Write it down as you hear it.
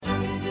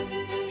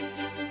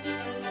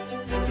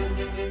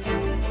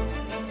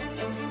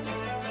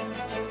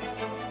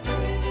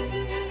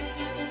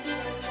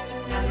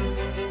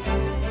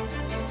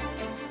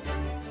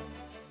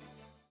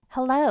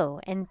Hello,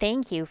 and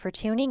thank you for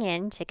tuning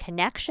in to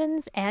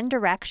Connections and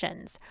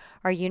Directions,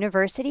 our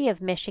University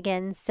of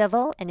Michigan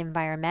Civil and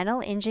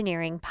Environmental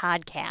Engineering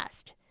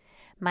podcast.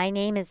 My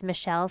name is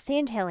Michelle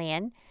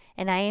Santillan,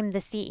 and I am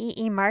the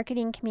CEE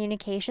Marketing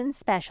Communications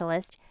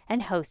Specialist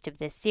and host of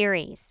this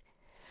series.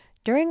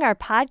 During our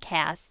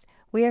podcasts,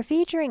 we are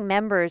featuring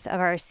members of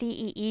our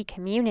CEE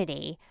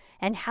community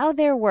and how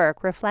their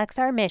work reflects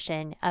our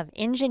mission of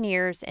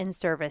engineers in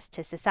service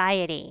to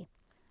society.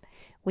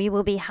 We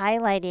will be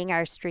highlighting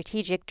our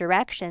strategic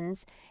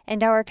directions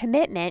and our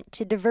commitment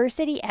to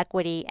diversity,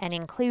 equity, and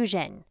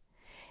inclusion.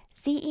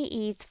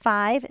 CEE's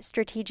 5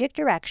 strategic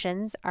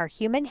directions are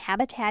human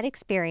habitat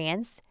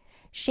experience,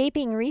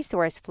 shaping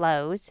resource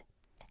flows,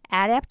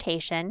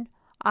 adaptation,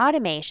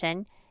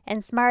 automation,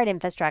 and smart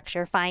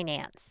infrastructure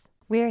finance.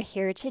 We're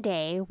here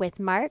today with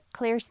Mark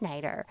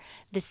Kleersnyder,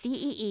 the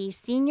CEE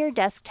Senior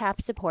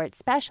Desktop Support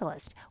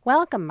Specialist.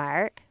 Welcome,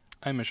 Mark.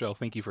 Hi, Michelle.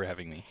 Thank you for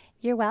having me.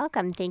 You're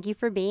welcome. Thank you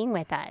for being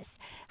with us.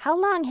 How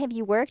long have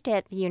you worked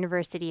at the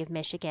University of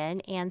Michigan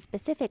and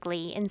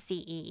specifically in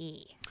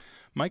CEE?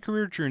 My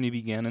career journey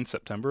began in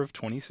September of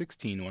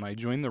 2016 when I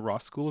joined the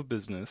Ross School of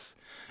Business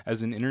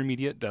as an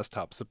intermediate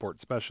desktop support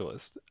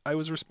specialist. I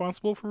was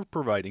responsible for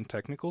providing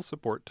technical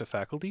support to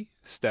faculty,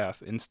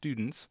 staff, and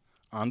students,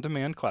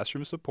 on-demand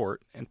classroom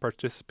support, and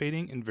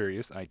participating in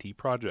various IT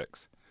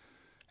projects.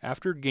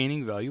 After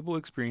gaining valuable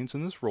experience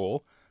in this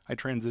role, I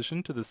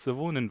transitioned to the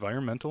Civil and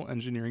Environmental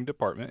Engineering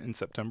Department in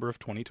September of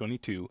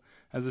 2022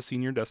 as a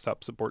Senior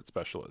Desktop Support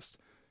Specialist.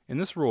 In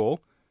this role,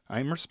 I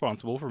am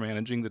responsible for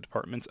managing the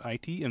department's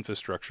IT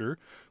infrastructure,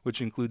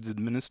 which includes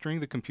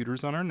administering the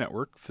computers on our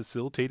network,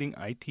 facilitating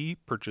IT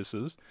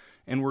purchases,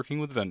 and working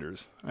with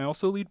vendors. I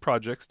also lead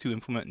projects to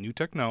implement new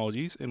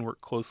technologies and work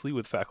closely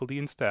with faculty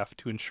and staff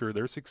to ensure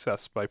their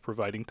success by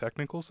providing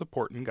technical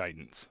support and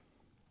guidance.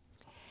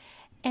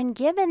 And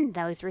given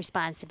those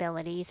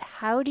responsibilities,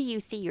 how do you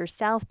see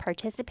yourself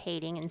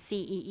participating in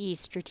CEE's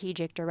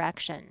strategic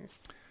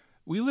directions?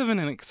 We live in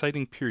an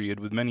exciting period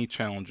with many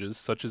challenges,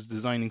 such as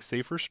designing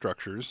safer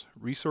structures,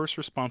 resource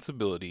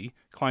responsibility,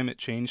 climate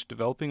change,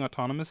 developing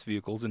autonomous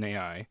vehicles, and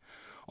AI.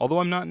 Although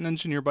I'm not an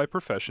engineer by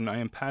profession, I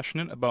am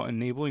passionate about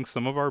enabling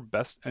some of our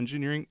best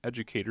engineering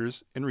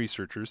educators and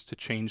researchers to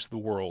change the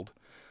world.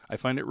 I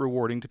find it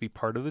rewarding to be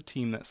part of the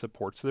team that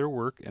supports their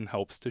work and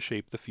helps to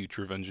shape the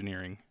future of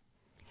engineering.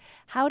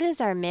 How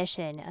does our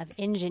mission of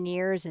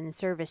engineers in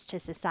service to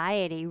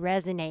society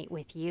resonate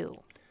with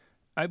you?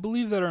 I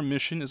believe that our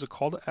mission is a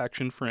call to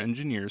action for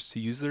engineers to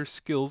use their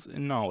skills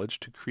and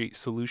knowledge to create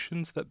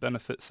solutions that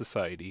benefit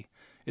society.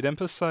 It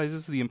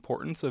emphasizes the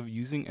importance of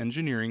using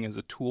engineering as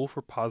a tool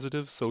for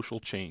positive social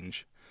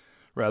change,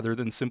 rather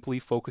than simply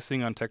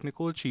focusing on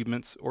technical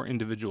achievements or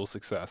individual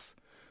success.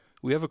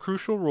 We have a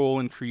crucial role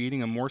in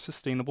creating a more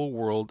sustainable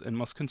world and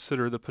must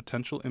consider the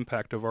potential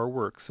impact of our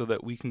work so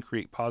that we can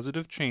create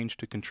positive change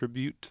to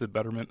contribute to the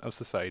betterment of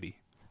society.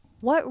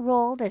 What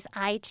role does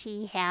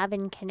IT have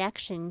in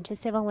connection to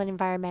civil and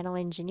environmental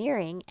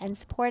engineering and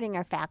supporting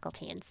our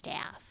faculty and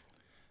staff?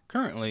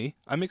 Currently,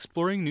 I'm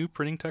exploring new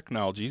printing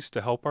technologies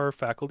to help our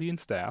faculty and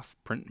staff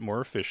print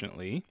more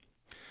efficiently.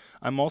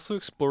 I'm also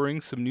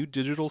exploring some new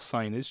digital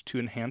signage to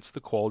enhance the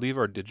quality of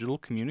our digital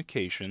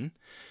communication,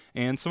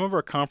 and some of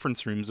our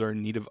conference rooms are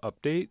in need of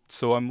update,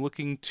 so I'm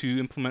looking to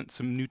implement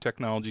some new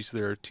technologies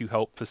there to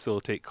help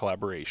facilitate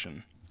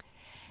collaboration.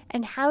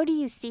 And how do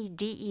you see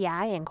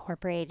DEI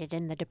incorporated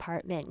in the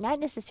department, not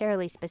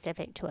necessarily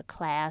specific to a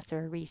class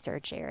or a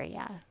research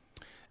area?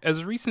 As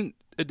a recent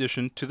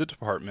addition to the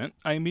department,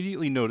 I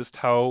immediately noticed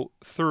how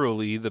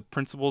thoroughly the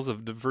principles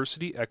of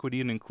diversity, equity,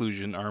 and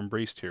inclusion are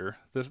embraced here.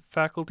 The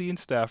faculty and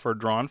staff are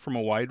drawn from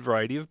a wide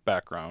variety of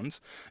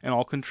backgrounds and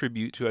all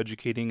contribute to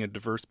educating a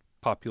diverse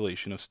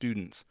population of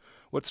students.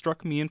 What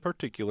struck me in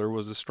particular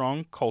was a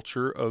strong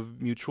culture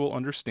of mutual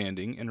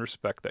understanding and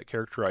respect that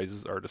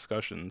characterizes our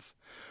discussions.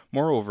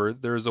 Moreover,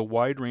 there is a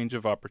wide range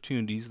of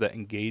opportunities that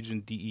engage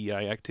in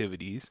DEI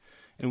activities,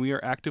 and we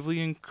are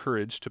actively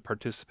encouraged to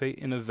participate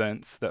in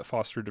events that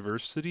foster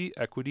diversity,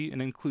 equity,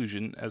 and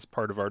inclusion as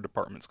part of our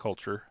department's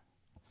culture.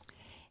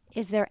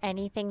 Is there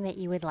anything that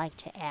you would like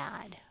to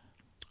add?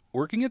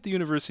 Working at the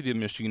University of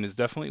Michigan is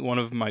definitely one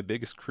of my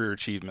biggest career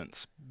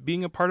achievements.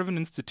 Being a part of an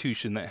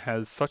institution that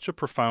has such a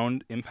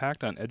profound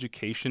impact on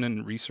education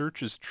and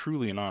research is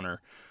truly an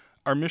honor.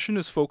 Our mission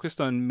is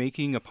focused on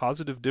making a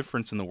positive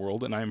difference in the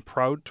world, and I am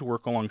proud to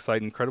work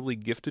alongside incredibly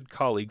gifted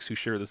colleagues who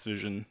share this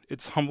vision.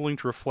 It's humbling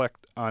to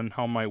reflect on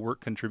how my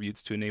work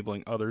contributes to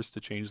enabling others to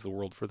change the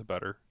world for the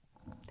better.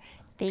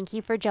 Thank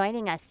you for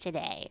joining us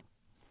today.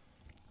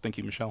 Thank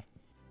you, Michelle.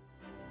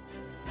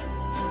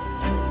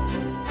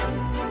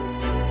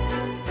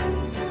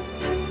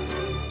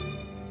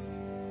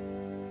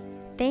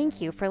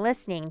 Thank you for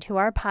listening to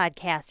our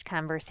podcast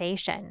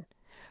conversation.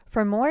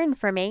 For more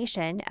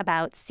information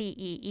about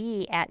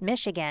CEE at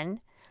Michigan,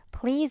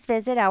 please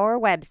visit our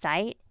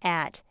website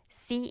at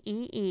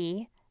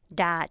cee.umich.edu.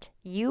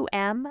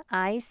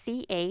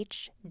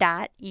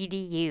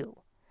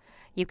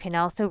 You can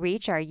also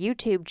reach our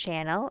YouTube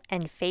channel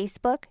and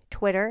Facebook,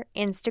 Twitter,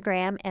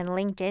 Instagram, and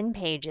LinkedIn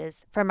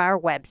pages from our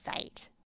website.